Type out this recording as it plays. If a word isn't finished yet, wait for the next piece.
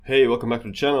Hey, welcome back to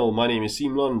the channel. My name is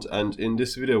Siim Lund, and in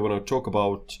this video I want to talk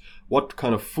about what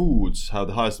kind of foods have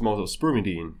the highest amount of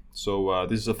spermidine. So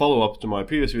this is a follow-up to my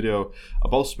previous video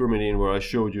about spermidine, where I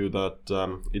showed you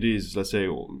that it is, let's say,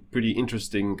 pretty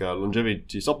interesting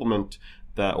longevity supplement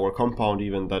that, or compound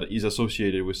even, that is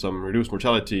associated with some reduced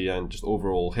mortality and just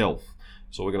overall health.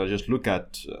 So we're gonna just look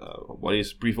at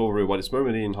brief overview, what is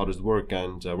spermidine, how does it work,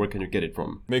 and where can you get it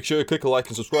from. Make sure you click like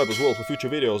and subscribe as well for future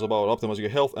videos about optimizing your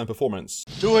health and performance.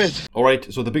 Do it!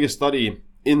 Alright, so the biggest study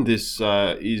in this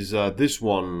is this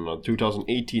one,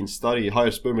 2018 study.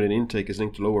 Higher spermidine intake is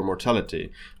linked to lower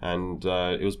mortality. And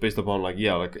it was based upon like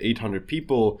 800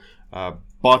 people.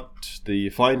 But the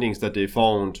findings that they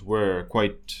found were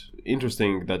quite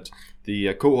interesting, that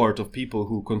the cohort of people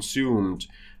who consumed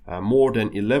more than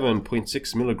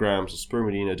 11.6 milligrams of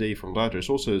spermidine a day from dietary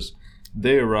sources,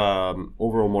 their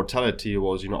overall mortality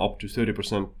was up to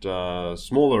 30%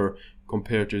 smaller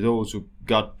compared to those who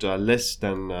got less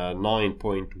than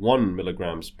 9.1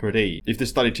 milligrams per day. If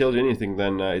this study tells you anything,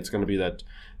 then it's going to be that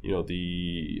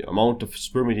the amount of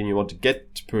spermidine you want to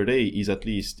get per day is at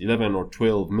least 11 or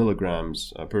 12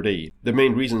 milligrams per day. The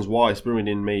main reasons why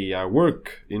spermidine may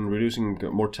work in reducing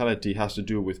mortality has to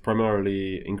do with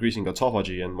primarily increasing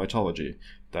autophagy and mitophagy.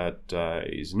 That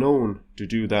is known to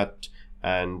do that,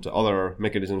 and other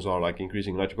mechanisms are like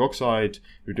increasing nitric oxide,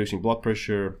 reducing blood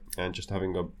pressure, and just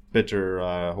having a better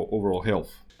overall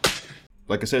health.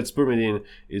 Like I said, spermidine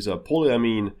is a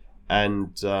polyamine,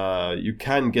 and you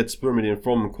can get spermidine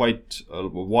from quite a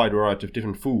wide variety of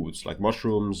different foods, like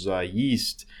mushrooms,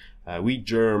 yeast, wheat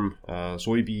germ,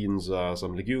 soybeans,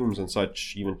 some legumes and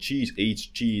such, even cheese,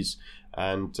 aged cheese.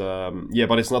 And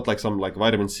but it's not like some like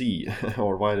vitamin C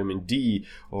or vitamin D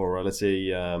or let's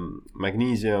say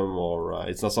magnesium, or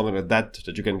it's not something like that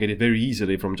you can get it very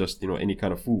easily from just any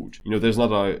kind of food. There's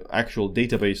not an actual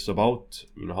database about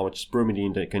how much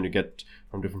spermidine can you get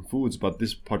from different foods, but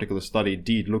this particular study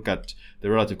did look at the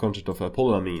relative content of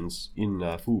polyamines in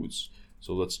foods.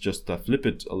 So let's just flip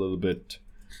it a little bit,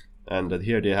 and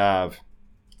here they have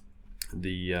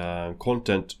the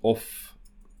content of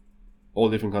all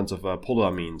different kinds of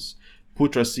polyamines: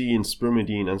 putrescine,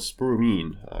 spermidine, and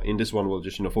spermine. In this one, we'll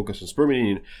just focus on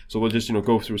spermidine. So we'll just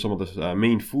go through some of the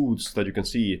main foods that you can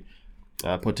see.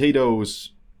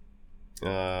 Potatoes,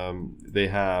 they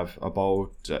have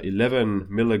about 11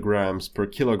 milligrams per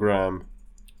kilogram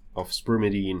of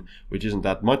spermidine, which isn't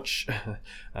that much.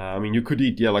 I mean, you could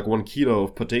eat like 1 kilo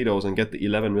of potatoes and get the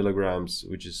 11 milligrams,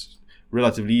 which is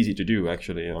relatively easy to do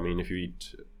actually. I mean, if you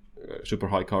eat super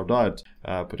high carb diet.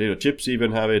 Potato chips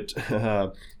even have it.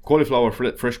 Cauliflower,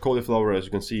 fresh cauliflower, as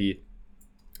you can see,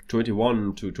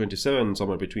 21 to 27,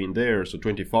 somewhere between there, so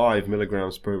 25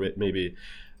 milligrams per maybe,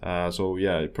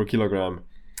 per kilogram.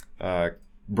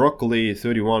 Broccoli,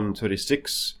 31,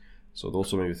 36, so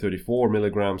also maybe 34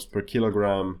 milligrams per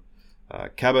kilogram.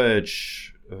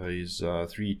 Cabbage is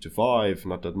 3 to 5,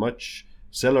 not that much.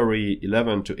 Celery,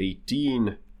 11 to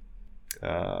 18.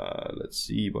 Let's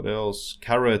see what else.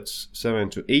 Carrots, 7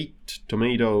 to 8.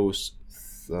 Tomatoes,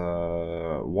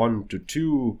 1 to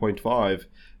 2.5,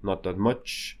 not that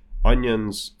much.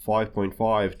 Onions,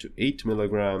 5.5 to 8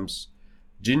 milligrams.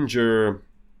 Ginger,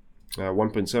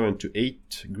 1.7 to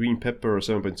 8. Green pepper,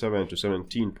 7.7 to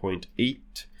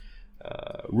 17.8.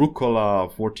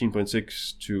 Rucola,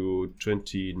 14.6 to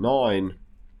 29.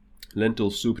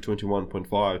 Lentil soup,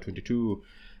 21.5, 22.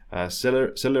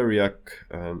 Celeriac,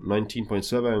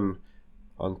 19.7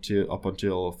 up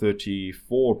until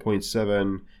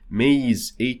 34.7.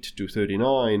 Maize, 8 to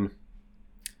 39.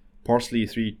 Parsley,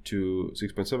 3 to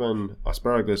 6.7.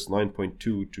 Asparagus, 9.2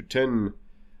 to 10.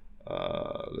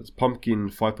 Pumpkin,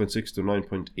 5.6 to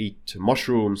 9.8.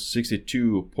 Mushrooms,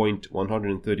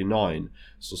 62.139.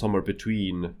 So somewhere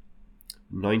between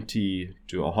 90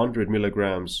 to 100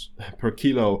 milligrams per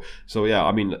kilo. So yeah,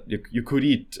 I mean, you could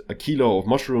eat a kilo of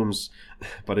mushrooms,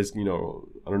 but it's I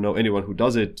don't know anyone who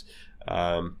does it.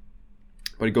 But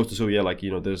it goes to show,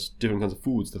 there's different kinds of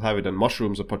foods that have it, and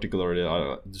mushrooms are particularly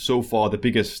so far the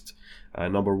biggest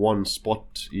number one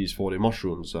spot is for the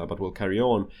mushrooms. But we'll carry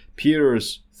on.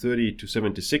 Pears, 30 to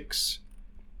 76.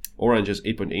 Oranges,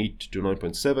 8.8 to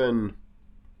 9.7.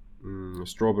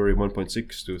 Strawberry,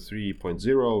 1.6 to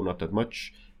 3.0, not that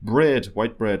much. Bread,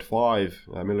 white bread, 5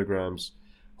 milligrams.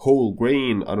 Whole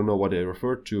grain, I don't know what they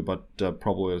refer to, but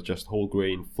probably just whole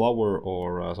grain flour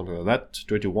or something like that,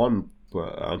 21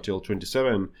 until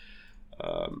 27.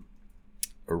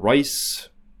 Rice,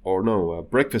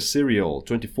 breakfast cereal,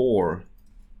 24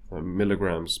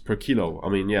 milligrams per kilo. I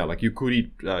mean, yeah, like you could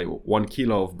eat 1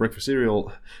 kilo of breakfast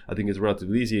cereal. I think it's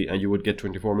relatively easy, and you would get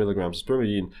 24 milligrams of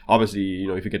spermidine. Obviously, you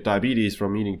know, if you get diabetes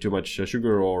from eating too much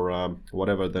sugar or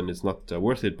whatever, then it's not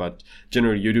worth it. But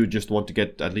generally, you do just want to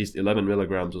get at least 11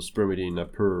 milligrams of spermidine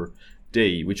per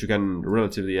day, which you can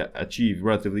relatively achieve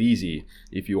relatively easy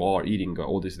if you are eating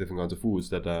all these different kinds of foods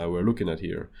that we're looking at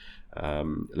here.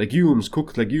 Legumes,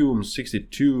 cooked legumes,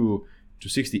 62 to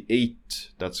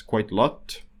 68. That's quite a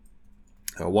lot.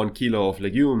 1 kilo of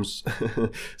legumes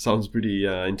sounds pretty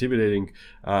intimidating.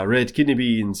 Red kidney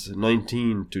beans,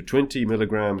 19 to 20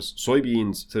 milligrams.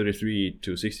 Soybeans, 33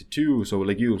 to 62. So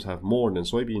legumes have more than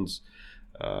soybeans.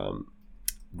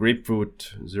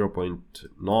 Grapefruit, 0.9,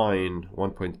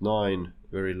 1.9,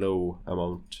 very low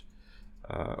amount.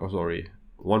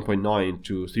 1.9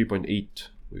 to 3.8.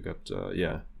 We got,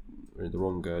 we're in the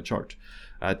wrong chart.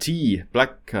 Tea,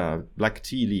 black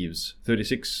tea leaves,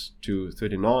 36 to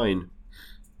 39.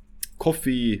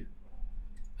 Coffee,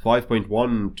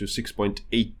 5.1 to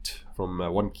 6.8 from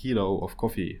 1 kilo of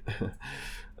coffee.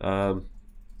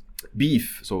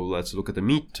 Beef, so let's look at the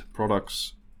meat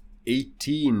products,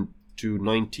 18 to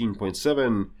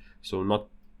 19.7, so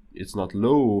it's not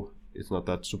low, it's not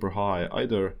that super high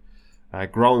either.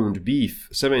 Ground beef,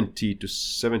 70 to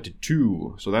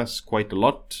 72, so that's quite a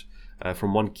lot.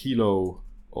 From 1 kilo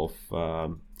of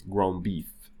ground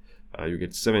beef, you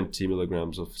get 70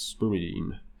 milligrams of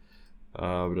spermidine.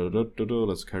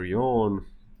 Let's carry on.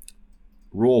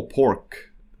 Raw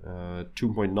pork,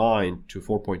 2.9 to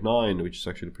 4.9, which is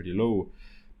actually pretty low.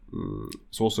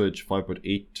 Sausage,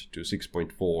 5.8 to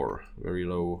 6.4, very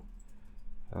low.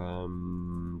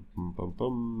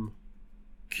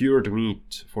 Cured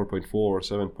meat, 4.4,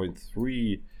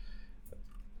 7.3.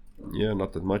 Yeah,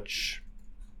 not that much.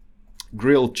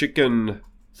 Grilled chicken,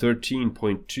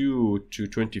 13.2 to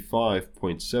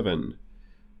 25.7.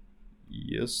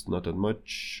 Yes, not that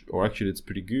much, or actually it's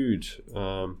pretty good.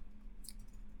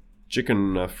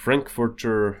 Chicken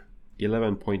Frankfurter,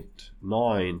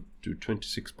 11.9 to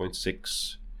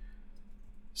 26.6.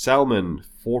 Salmon,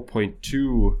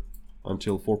 4.2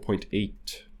 until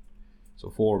 4.8. So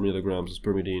 4 milligrams of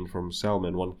spermidine from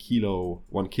salmon, 1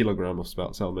 kilogram of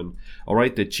salmon. All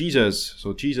right, the cheeses.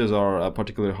 So cheeses are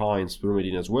particularly high in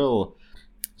spermidine as well.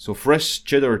 So fresh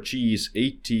cheddar cheese,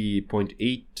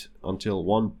 80.8 until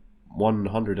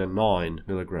 109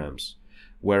 milligrams.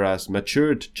 Whereas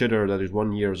matured cheddar that is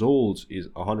 1 year old is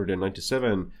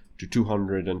 197 to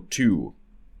 202.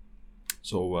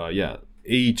 So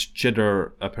aged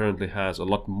cheddar apparently has a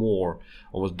lot more,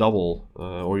 almost double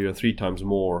or even 3 times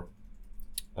more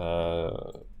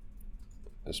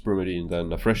spermidine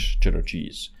than a fresh cheddar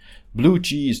cheese. Blue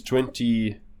cheese,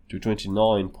 20 to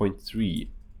 29.3.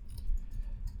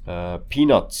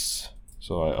 Peanuts,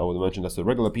 so I would imagine that's the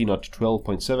regular peanut,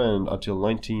 12.7 until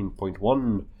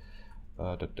 19.1.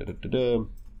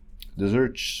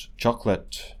 Desserts,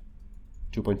 chocolate,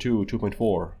 2.2,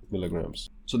 2.4 milligrams.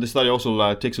 So this study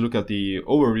also takes a look at the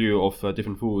overview of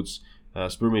different foods.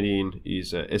 Spermidine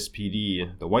is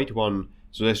SPD, the white one.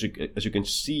 So as you can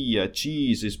see,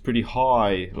 cheese is pretty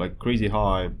high, like crazy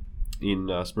high in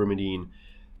spermidine.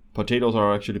 Potatoes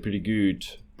are actually pretty good.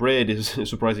 Bread is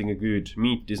surprisingly good.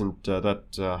 Meat isn't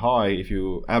that high if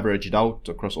you average it out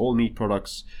across all meat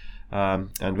products.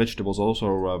 And vegetables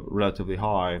also relatively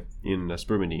high in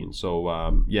spermidine. So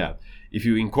if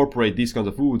you incorporate these kinds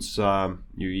of foods,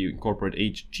 you incorporate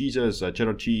aged cheeses,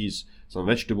 cheddar cheese, some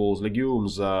vegetables,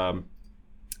 legumes,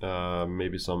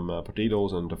 maybe some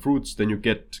potatoes and fruits, then you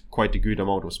get quite a good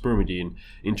amount of spermidine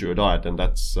into your diet. And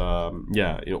that's on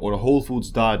a whole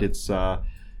foods diet, it's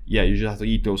you just have to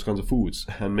eat those kinds of foods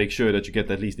and make sure that you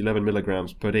get at least 11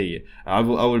 milligrams per day. I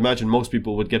would imagine most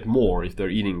people would get more if they're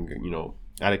eating,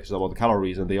 adequate amount of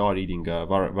calories and they are eating a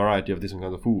variety of different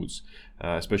kinds of foods,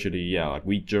 especially like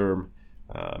wheat germ,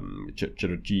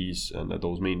 cheddar cheese, and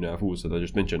those main foods that I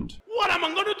just mentioned. What am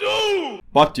I gonna do?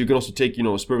 But you can also take, a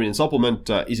spermidine supplement.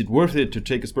 Is it worth it to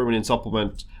take a spermidine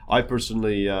supplement? I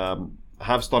personally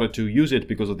have started to use it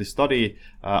because of this study.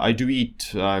 I do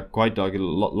eat quite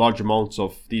large amounts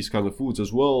of these kinds of foods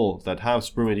as well that have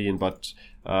spermidine, but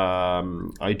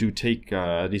I do take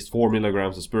at least 4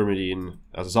 milligrams of spermidine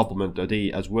as a supplement a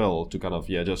day as well to kind of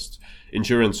just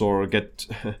insurance or get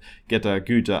a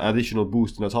good additional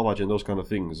boost in autophagy and those kind of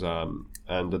things.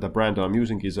 And the brand I'm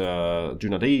using is Do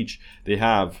Not Age. They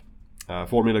have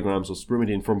 4 milligrams of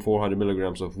spermidine from 400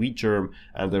 milligrams of wheat germ,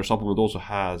 and their supplement also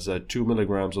has 2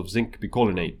 milligrams of zinc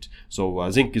picolinate. So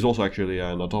zinc is also actually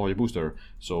an autophagy booster,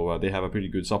 so they have a pretty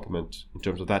good supplement in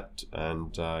terms of that,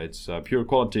 and it's pure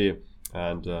quality.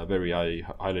 and I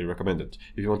highly recommend it.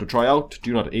 If you want to try out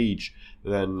Do Not Age,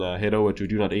 then head over to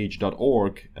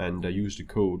donotage.org and use the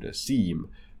code SEAM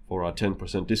for a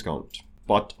 10% discount.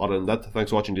 But other than that,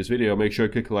 thanks for watching this video. Make sure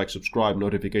you click like, subscribe,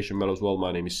 notification bell as well.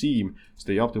 My name is Seam.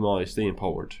 Stay optimized, stay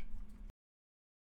empowered.